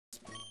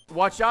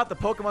Watch out, the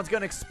Pokemon's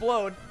gonna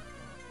explode.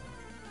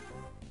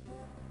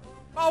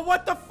 Oh,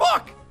 what the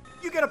fuck?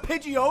 You get a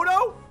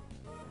Pidgeotto?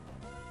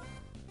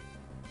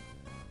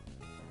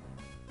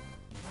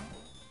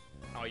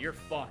 Oh, you're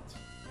fucked.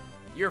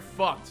 You're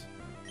fucked.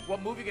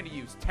 What move are you gonna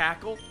use?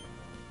 Tackle?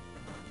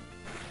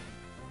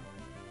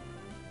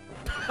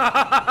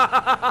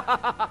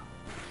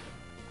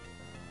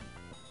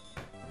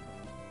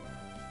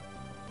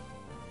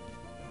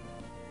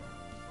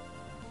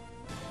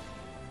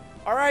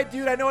 Alright,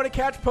 dude, I know how to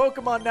catch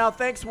Pokemon now.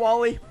 Thanks,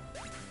 Wally.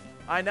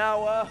 I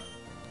know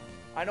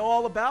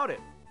all about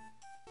it.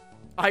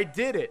 I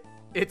did it.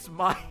 It's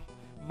my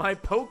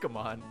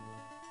Pokemon.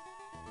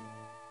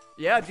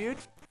 Yeah, dude.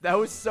 That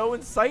was so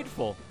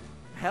insightful.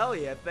 Hell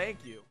yeah,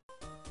 thank you.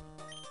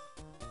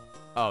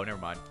 Oh, never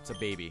mind. It's a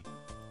baby.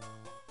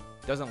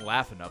 Doesn't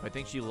laugh enough. I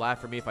think she'd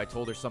laugh for me if I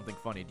told her something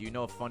funny. Do you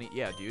know a funny...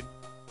 Yeah, dude.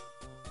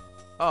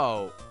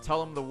 Oh,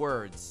 tell him the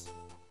words.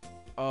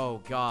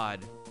 Oh, God.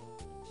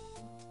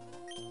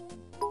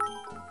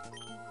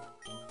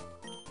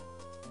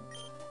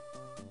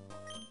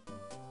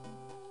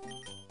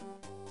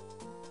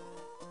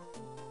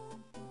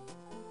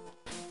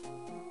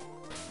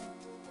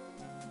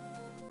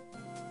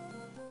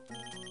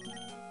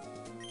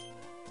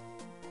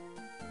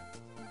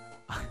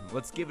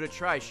 Let's give it a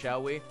try,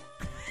 shall we?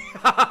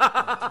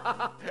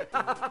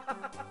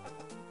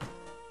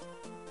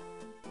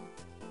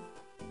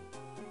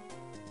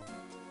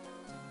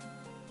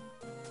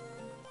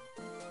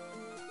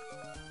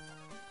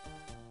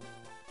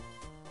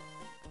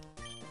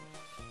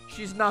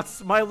 She's not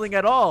smiling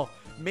at all.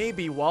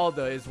 Maybe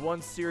Walda is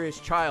one serious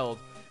child.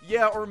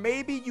 Yeah, or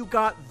maybe you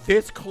got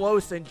this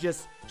close and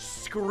just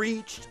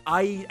screeched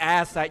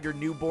ass at your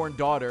newborn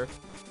daughter.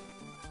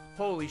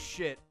 Holy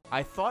shit.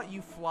 I thought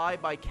you fly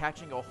by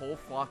catching a whole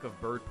flock of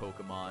bird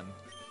Pokemon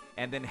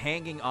and then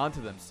hanging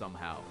onto them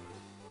somehow.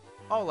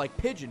 Oh, like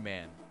Pigeon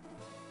Man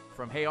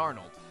from Hey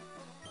Arnold.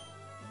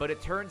 But it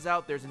turns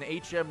out there's an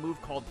HM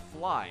move called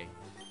Fly.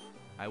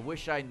 I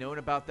wish I'd known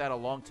about that a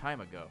long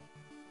time ago.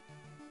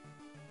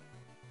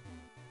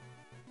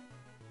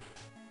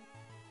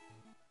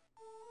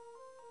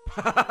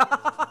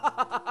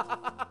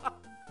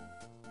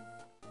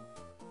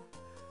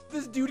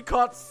 This dude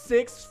caught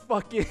 6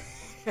 fucking...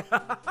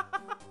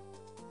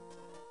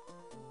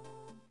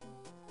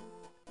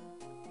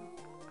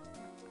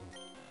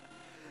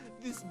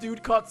 This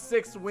dude caught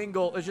 6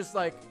 Wingull. It's just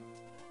like...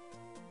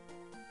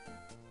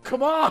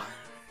 Come on!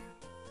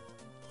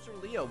 Sir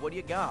Leo, what do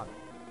you got?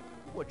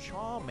 Ooh, a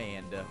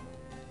Charmander.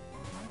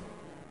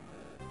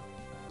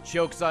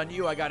 Joke's on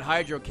you, I got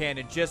Hydro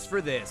Cannon just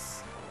for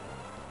this.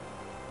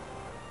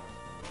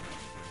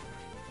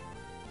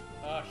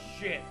 Oh,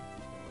 shit.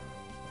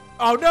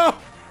 Oh, no!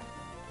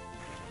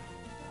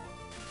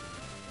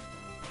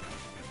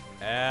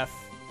 F.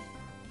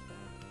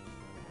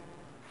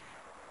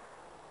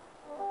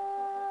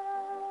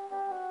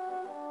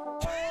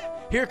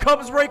 Here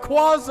comes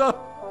Rayquaza!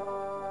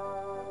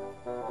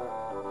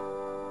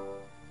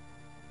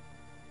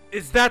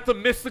 Is that the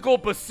mystical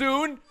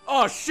bassoon?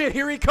 Oh shit,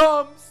 here he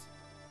comes!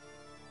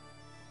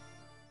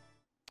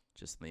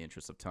 Just in the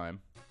interest of time.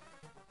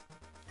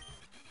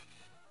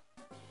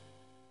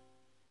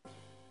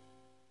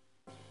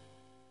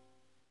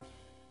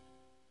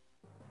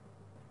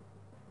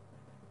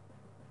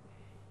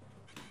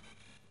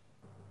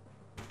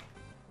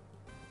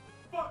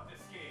 Fuck this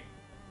game!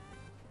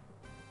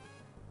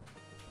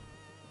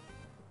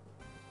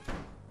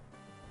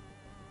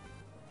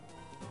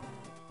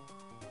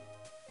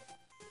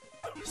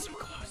 So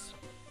close.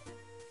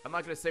 I'm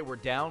not gonna say we're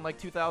down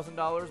like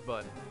 $2,000,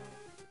 but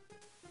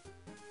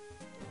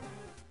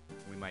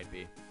we might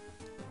be.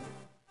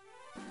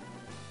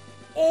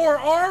 Or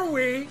are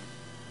we?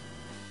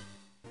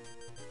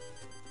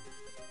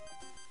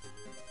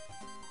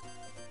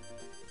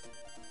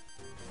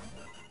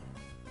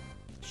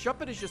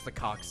 Shuppet is just a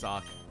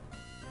cocksock.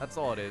 That's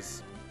all it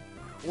is.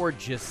 Or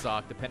jizz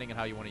sock, depending on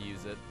how you want to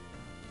use it.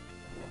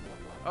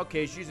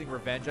 Okay, she's using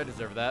revenge. I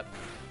deserve that.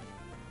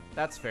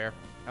 That's fair.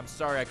 I'm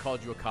sorry I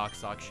called you a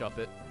cocksock,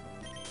 Shuppet.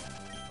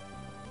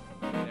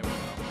 There we go.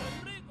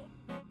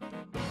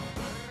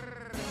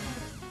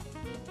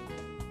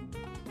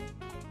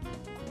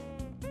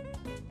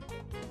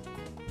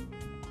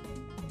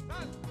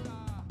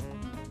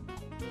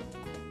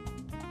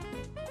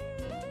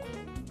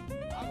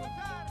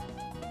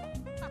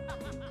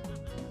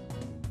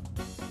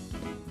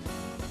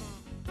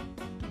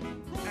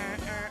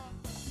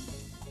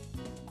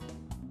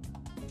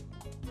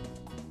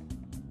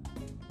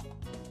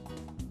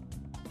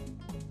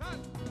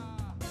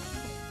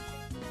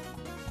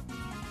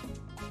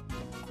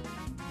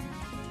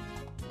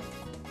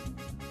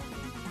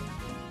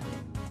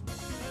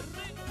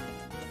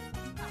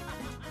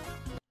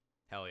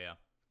 Hell yeah.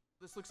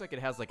 This looks like it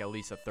has like at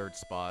least a 3rd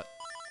spot.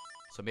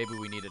 So maybe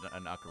we needed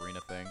an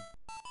ocarina thing.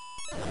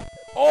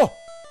 Oh!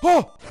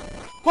 Oh!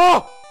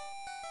 Oh!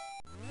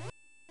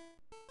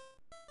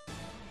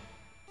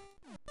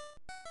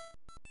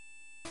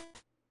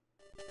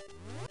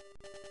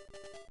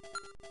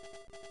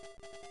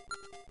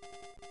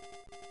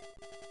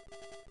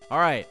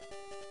 Alright.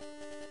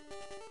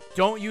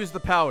 Don't use the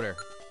powder.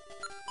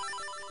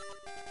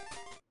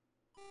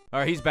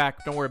 Alright, he's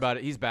back. Don't worry about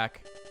it. He's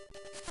back.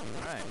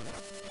 Alright.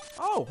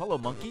 Oh, hello,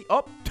 monkey.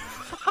 Oh!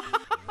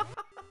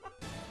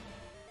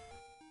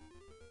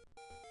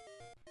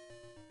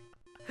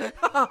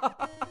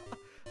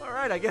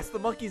 Alright, I guess the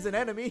monkey's an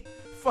enemy.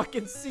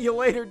 Fucking see you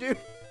later, dude.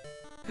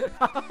 There we go.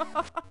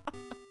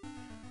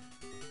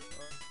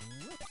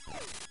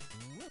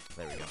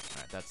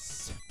 Alright,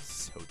 that's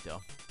so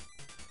dumb.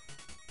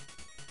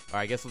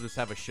 Alright, I guess we'll just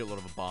have a shitload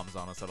of bombs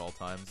on us at all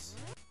times.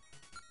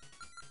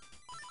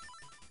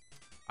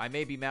 I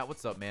may be Matt.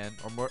 What's up, man?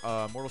 Or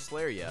Mortal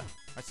Slayer? Yeah,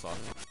 I saw.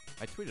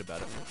 I tweeted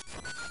about it.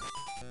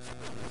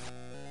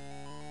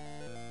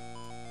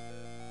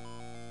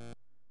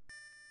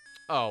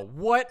 Oh,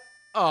 what?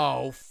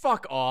 Oh,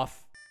 fuck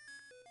off.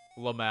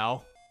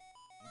 Lamau.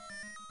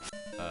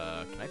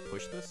 Can I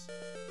push this?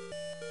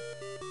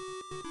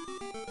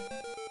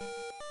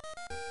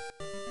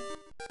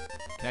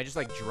 Can I just,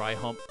 like, dry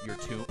hump your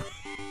tomb?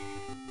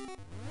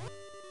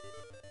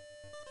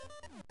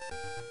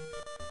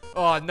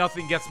 Oh,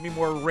 nothing gets me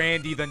more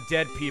randy than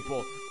dead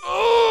people.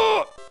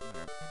 Oh!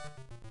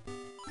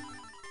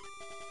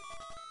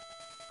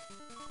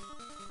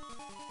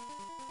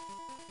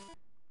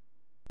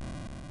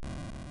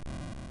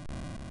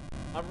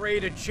 I'm ready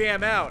to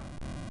jam out.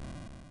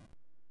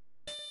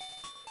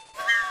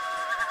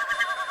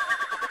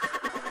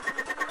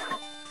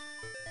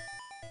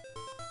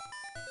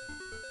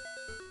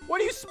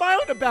 What are you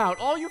smiling about?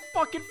 All your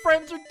fucking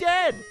friends are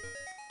dead.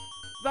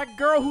 That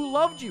girl who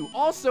loved you,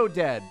 also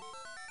dead.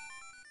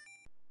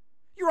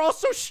 You're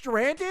also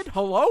stranded?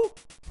 Hello?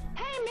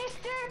 Hey,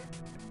 mister!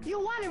 You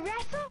wanna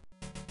wrestle?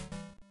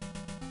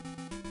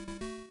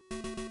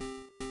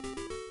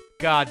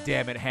 God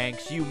damn it,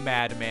 Hanks, you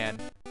madman.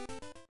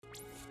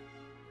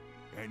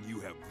 And you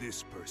have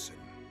this person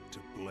to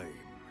blame.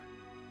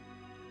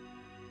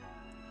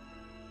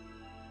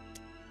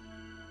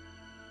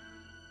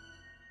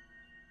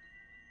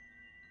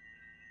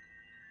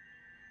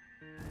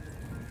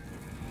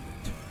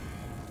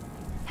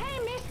 Hey,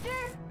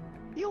 mister!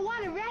 You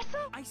wanna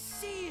wrestle? I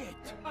see it!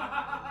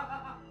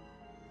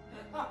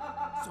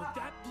 So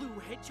that blue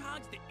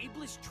hedgehog's the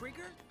ablest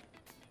trigger?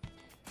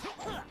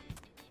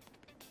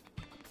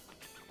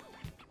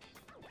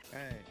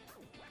 Hey.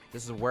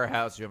 This is a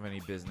warehouse. You have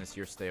any business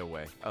here, stay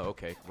away. Oh,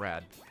 okay.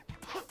 Rad.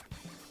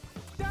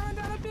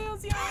 $1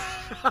 bills, y'all!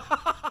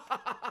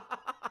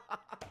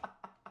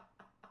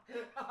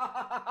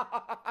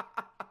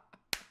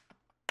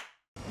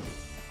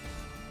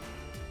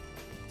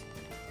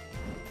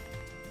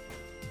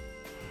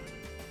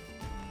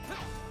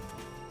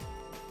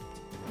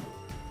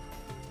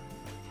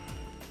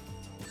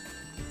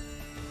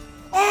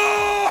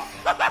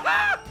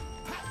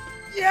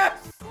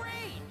 Yes!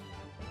 Great!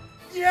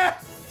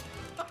 Yes!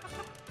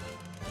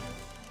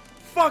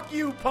 Fuck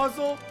you,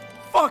 puzzle!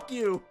 Fuck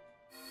you!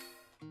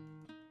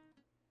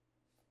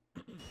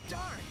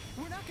 Darn,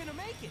 we're not gonna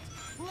make it.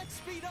 Let's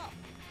speed up.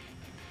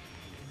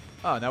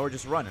 Oh, now we're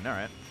just running. All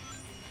right.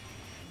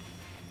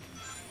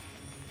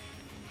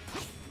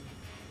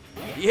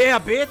 Yeah,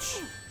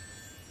 bitch!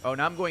 Oh,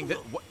 now I'm going this.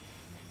 What?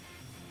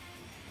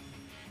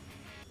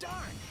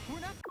 Darn, we're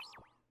not.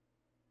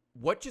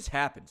 What just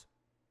happened?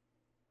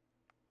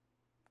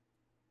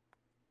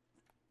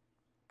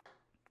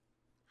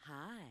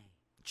 Hi.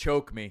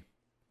 Choke me.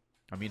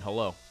 I mean,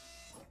 hello.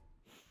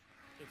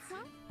 It's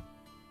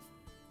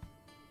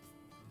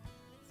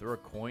Throw a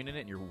coin in it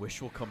and your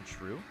wish will come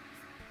true?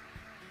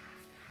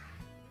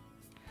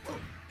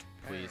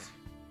 Please.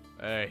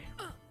 Hey.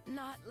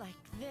 not like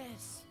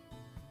this.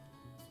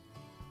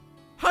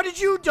 How did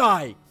you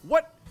die?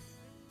 What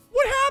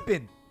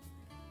happened?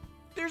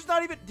 There's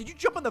not even... Did you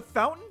jump on the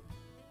fountain?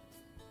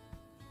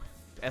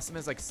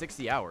 Estimate is like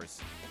 60 hours.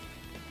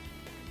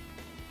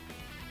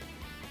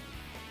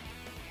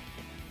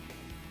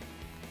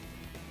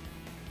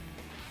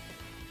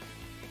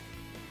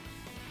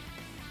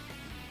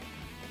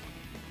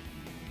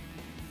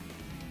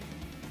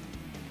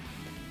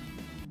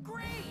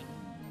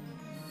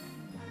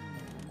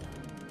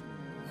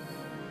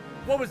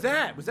 What was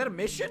that? Was that a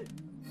mission?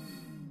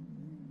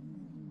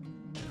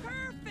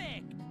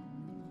 Perfect.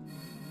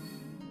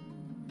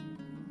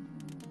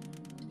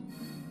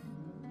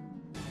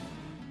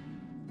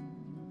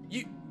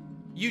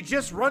 You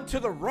just run to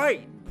the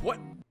right. What?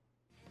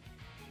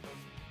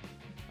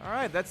 All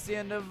right, that's the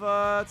end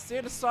of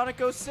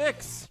Sonic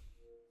 06.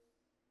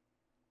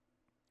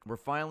 We're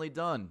finally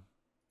done.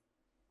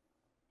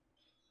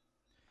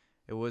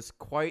 It was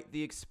quite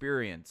the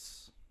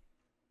experience.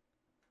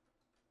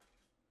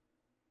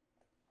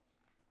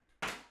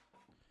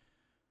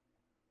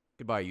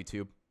 Goodbye,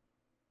 YouTube.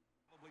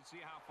 Probably see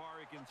how far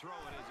he can throw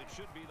it, as it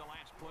should be the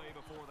last play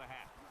before the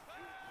half.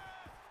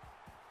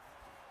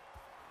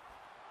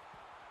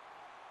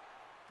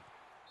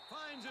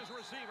 Finds his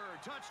receiver,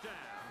 touchdown.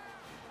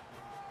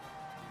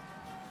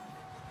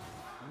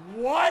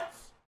 What?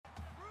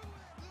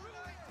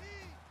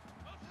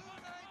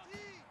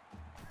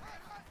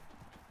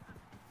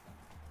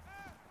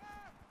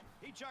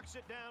 He He chucks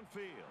it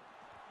downfield.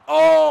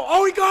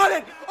 Oh, he got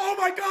it! Oh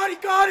my God, he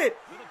got it!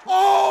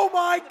 Oh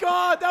my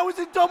God, that was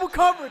in double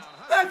coverage.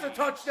 That's a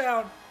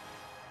touchdown.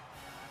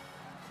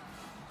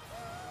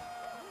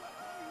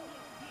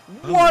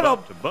 What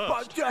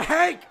a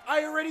Hank!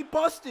 I already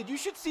busted. You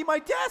should see my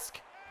desk.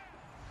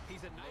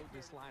 He's a knight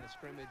this line of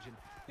scrimmage, and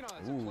you know,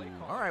 as a play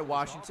caller, All right,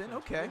 Washington.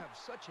 offense, Okay. we have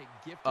such a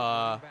gifted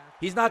running back.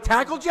 He's not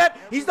tackled yet.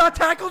 He's not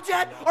tackled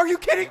yet. Are you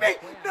kidding me?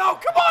 No,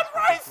 come on,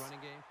 Rice.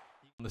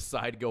 On the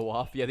side go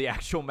off. Yeah, the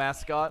actual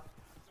mascot.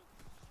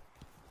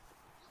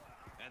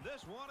 And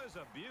this one is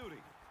a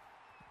beauty.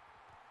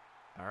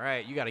 All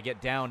right, you got to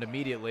get downed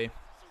immediately.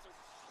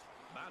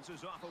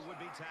 Bounces off a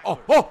would-be tackler.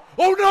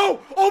 Oh no!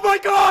 Oh my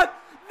God!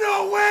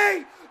 No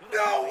way!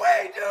 No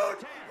way,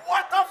 dude!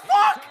 What the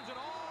fuck? Turns it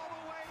all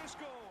the way to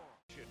score.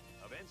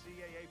 Of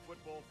NCAA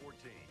football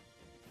 14.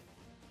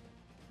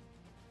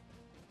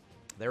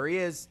 There he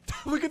is.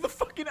 Look at the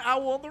fucking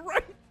owl on the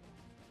right.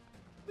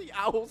 The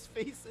owl's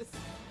faces.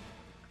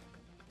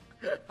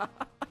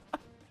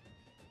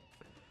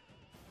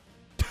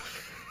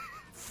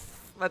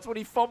 That's when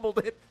he fumbled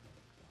it.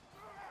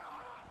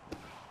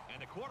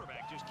 And the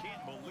quarterback just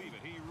can't believe it.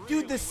 He really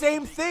Dude, the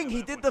same thing.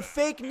 He did the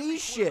fake knee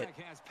shit.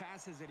 Has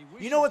passes that he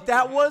wishes You know what he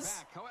that could was?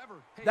 have back.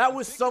 However, hey, That the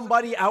was biggest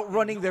somebody upset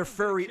outrunning is their no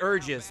furry one cares how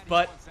urges, bad he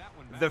but wants that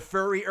one back. the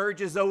furry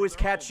urges always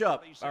catch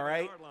up, all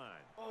right?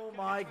 Oh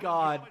my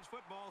God. College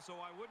football, so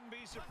I wouldn't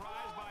be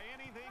surprised by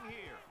anything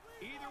here.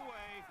 Either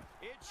way,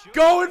 it should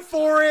Going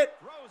for it.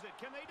 throws it.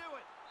 Can they do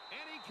it?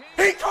 And he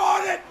can. He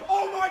caught it.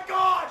 Oh my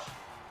gosh.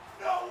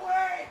 No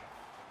way.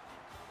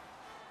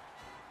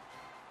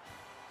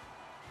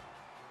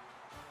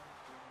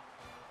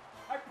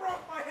 I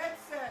broke my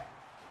headset.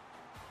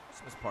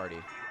 Christmas party.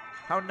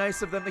 How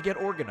nice of them to get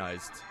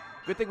organized.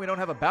 Good thing we don't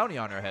have a bounty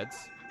on our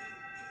heads.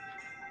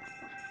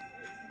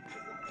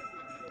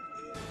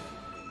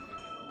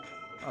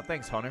 Oh,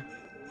 thanks, Hunter.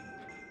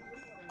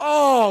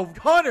 Oh,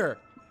 Hunter!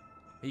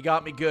 He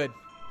got me good.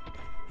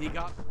 He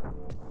got...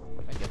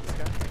 Can I get this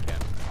guy? I can.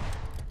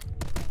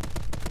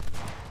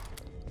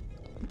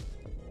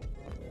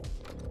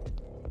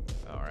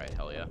 Alright,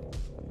 hell yeah.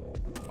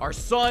 Our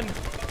son!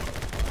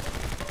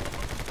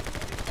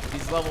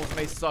 These levels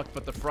may suck,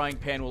 but the frying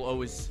pan will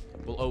always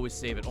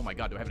save it. Oh my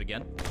God, do I have it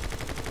again?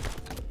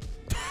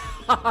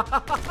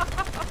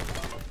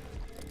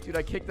 Dude,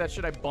 I kicked that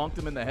shit. I bonked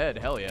him in the head.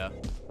 Hell yeah.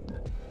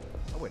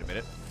 Oh, wait a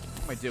minute.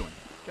 What am I doing?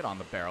 Get on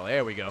the barrel.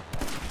 There we go.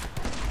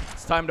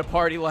 It's time to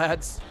party,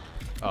 lads.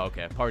 Oh,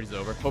 okay. Party's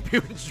over. Hope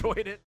you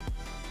enjoyed it.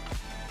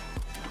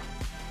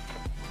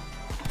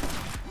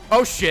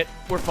 Oh, shit.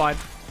 We're fine.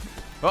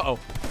 Uh-oh.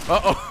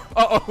 Uh-oh.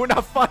 Uh-oh. We're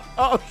not fine.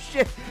 Oh,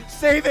 shit.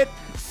 Save it.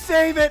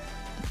 Save it.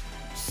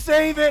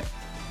 Save it.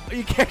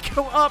 You can't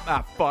go up.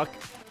 Ah, fuck.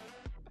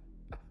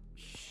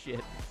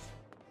 Shit.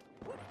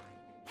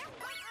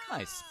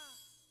 Nice.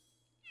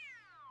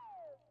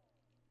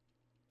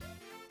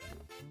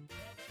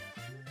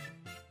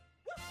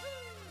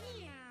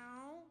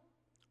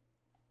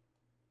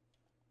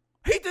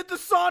 He did the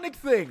Sonic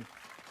thing.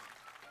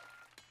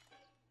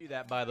 Do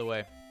that, by the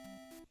way.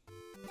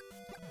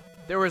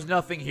 There was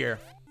nothing here.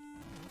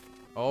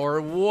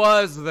 Or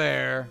was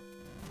there?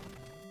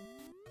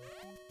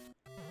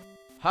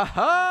 Ha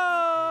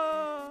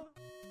ha!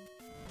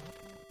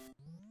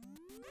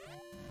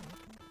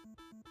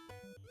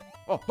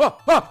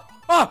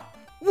 Oh,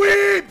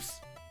 weebs!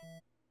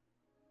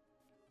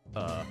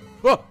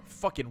 Oh,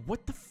 fucking,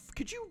 what the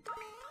could you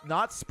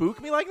not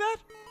spook me like that?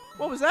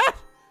 What was that?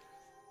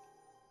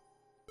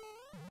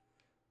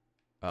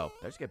 Oh,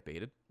 did I just get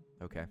baited?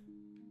 Okay.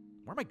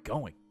 Where am I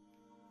going?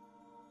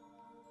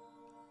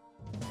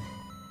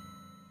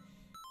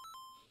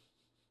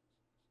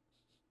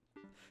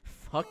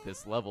 Fuck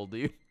this level,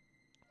 dude.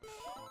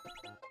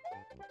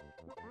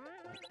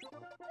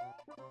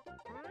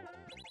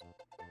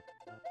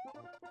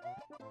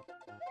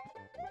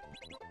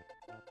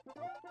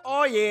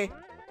 Oh, yeah.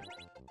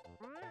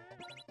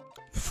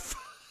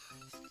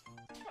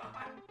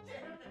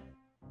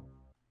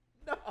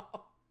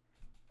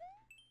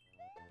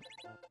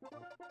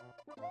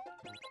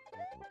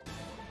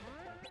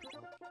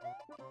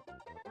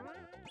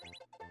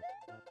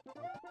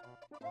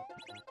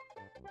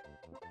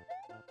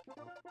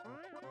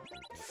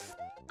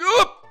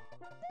 No.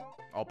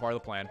 All part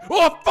of the plan.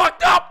 Oh,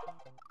 fucked up!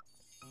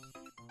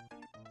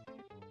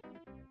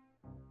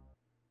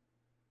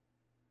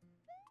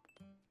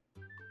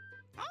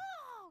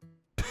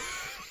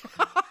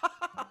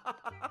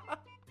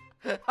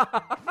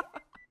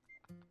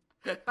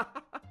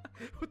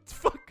 What the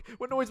fuck?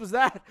 What noise was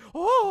that?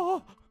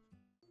 Oh!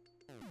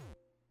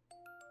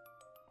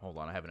 Hold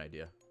on, I have an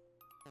idea.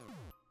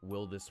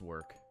 Will this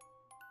work?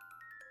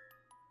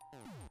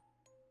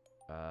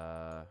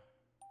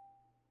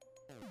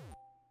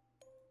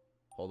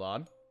 Hold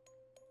on.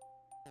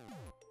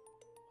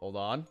 Hold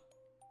on.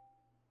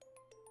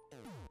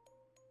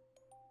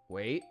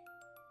 Wait.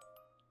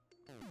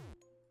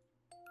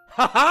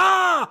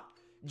 Ha-ha!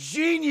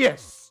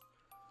 Genius!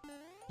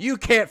 You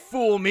can't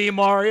fool me,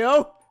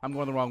 Mario! I'm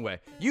going the wrong way.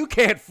 You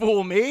can't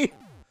fool me!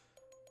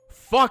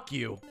 Fuck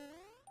you.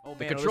 Oh,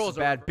 The man, controls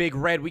this is bad. Big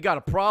Red, we got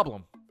a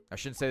problem. I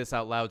shouldn't say this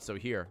out loud, so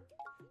here.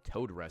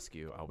 Toad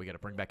rescue. Oh, we got to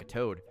bring back a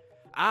Toad.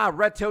 Ah,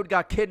 Red Toad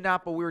got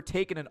kidnapped, but we were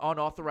taking an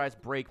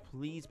unauthorized break.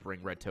 Please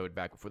bring Red Toad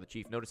back before the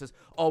chief notices.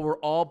 Oh, we're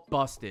all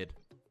busted.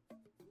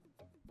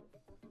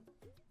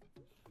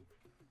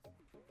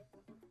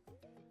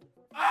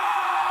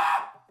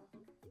 Ah!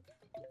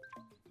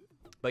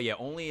 But yeah,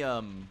 only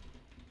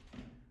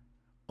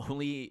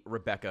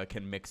Rebecca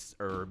can mix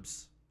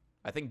herbs.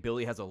 I think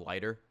Billy has a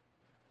lighter.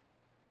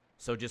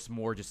 So just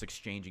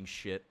exchanging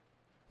shit.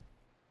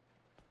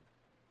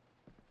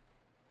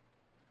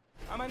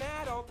 I'm an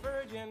adult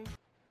virgin.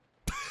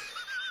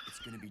 It's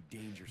gonna be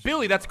dangerous.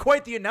 Billy, that's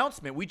quite the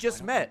announcement. We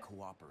just met.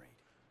 Cooperate.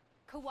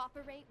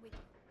 Cooperate with...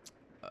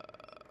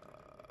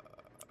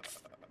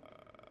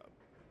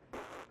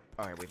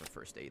 Alright, we have a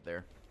first aid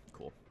there.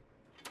 Cool.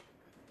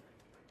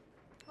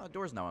 Oh, the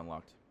door's now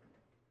unlocked.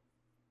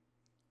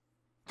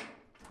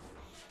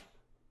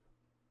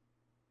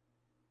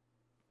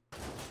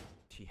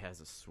 He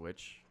has a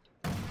switch.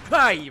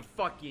 Ha, you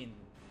fucking...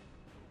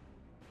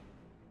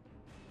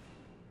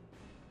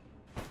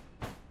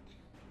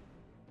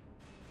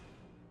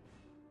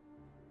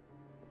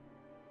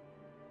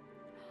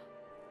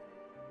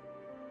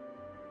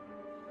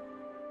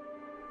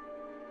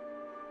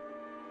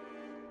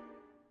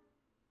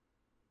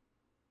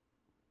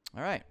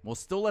 Alright, well,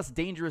 still less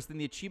dangerous than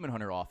the Achievement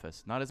Hunter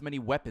office. Not as many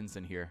weapons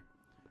in here.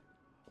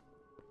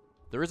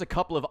 There is a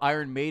couple of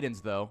Iron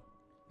Maidens, though.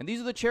 And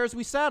these are the chairs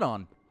we sat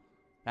on,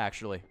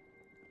 actually.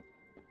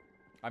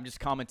 I'm just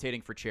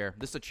commentating for chair.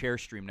 This is a chair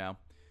stream now.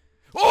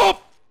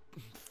 Oh!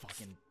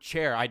 Fucking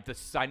chair.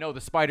 I know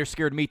the spider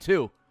scared me,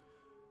 too.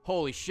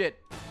 Holy shit.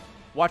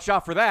 Watch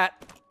out for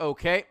that.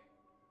 Okay.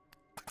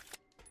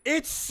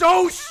 It's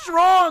so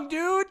strong,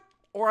 dude!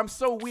 Or I'm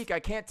so weak,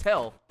 I can't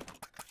tell.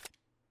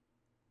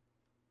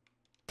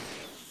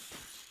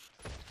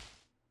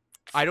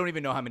 I don't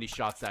even know how many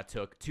shots that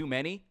took. Too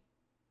many?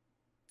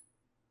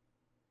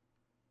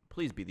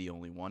 Please be the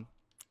only one.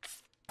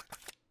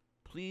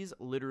 Please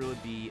literally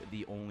be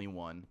the only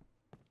one.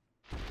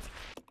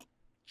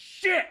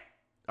 Shit!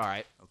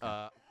 Alright. Okay.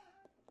 I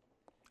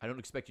don't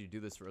expect you to do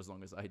this for as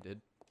long as I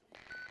did.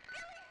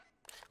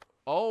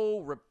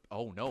 Oh,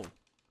 oh no.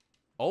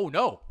 Oh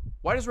no.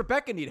 Why does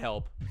Rebecca need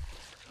help?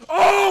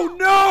 Oh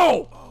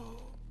no!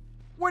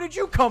 Where did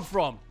you come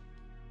from?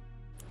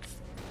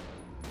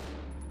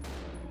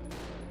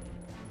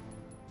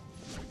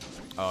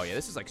 Oh, yeah,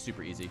 this is, like,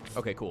 super easy.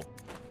 Okay, cool.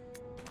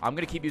 I'm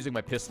gonna keep using my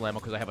pistol ammo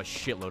because I have a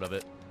shitload of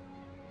it.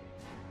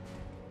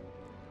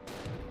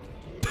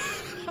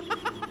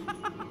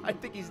 I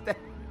think he's dead.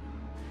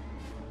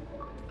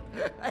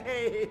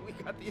 Hey, we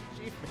got the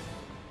achievement.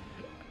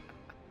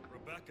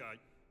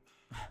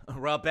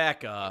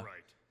 Rebecca. All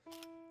right.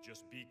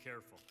 Just be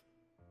careful.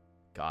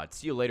 God,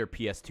 see you later,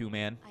 PS2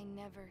 man. I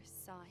never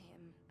saw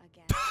him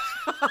again.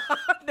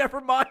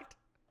 Never mind.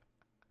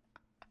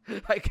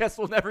 I guess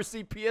we'll never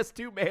see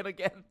PS2 man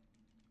again.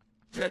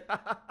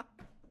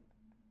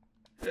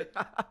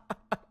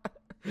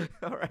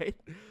 Alright.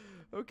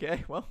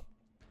 Okay, well.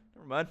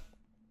 Never mind.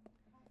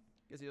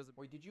 Guess he doesn't.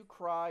 Wait, did you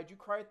cry? Did you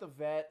cry at the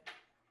vet?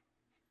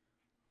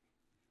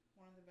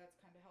 One of the vets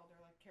kind of held her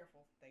like,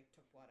 careful. They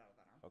took blood out of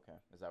that arm. Okay.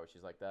 Is that what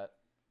she's like that?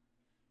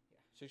 Yeah.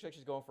 She looks like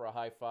she's going for a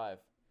high five.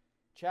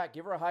 Chat,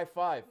 give her a high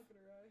five. Look at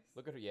her eyes.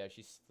 Look at her. Yeah,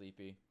 she's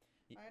sleepy.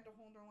 I had to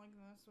hold her like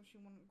this so she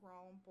wouldn't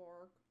growl and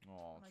bark.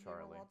 Oh, and I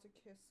Charlie. gave her lots of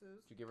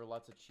kisses. Did you give her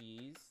lots of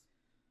cheese?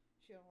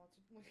 She had lots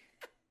of...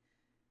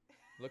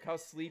 Look how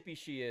sleepy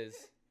she is.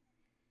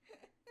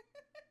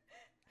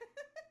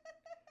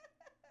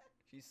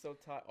 She's so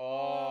tired.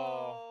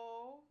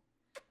 Oh.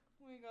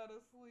 We got a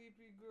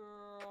sleepy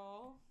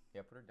girl.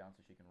 Yeah, put her down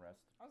so she can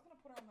rest. I was going to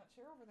put her on that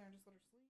chair over there and just let her sleep.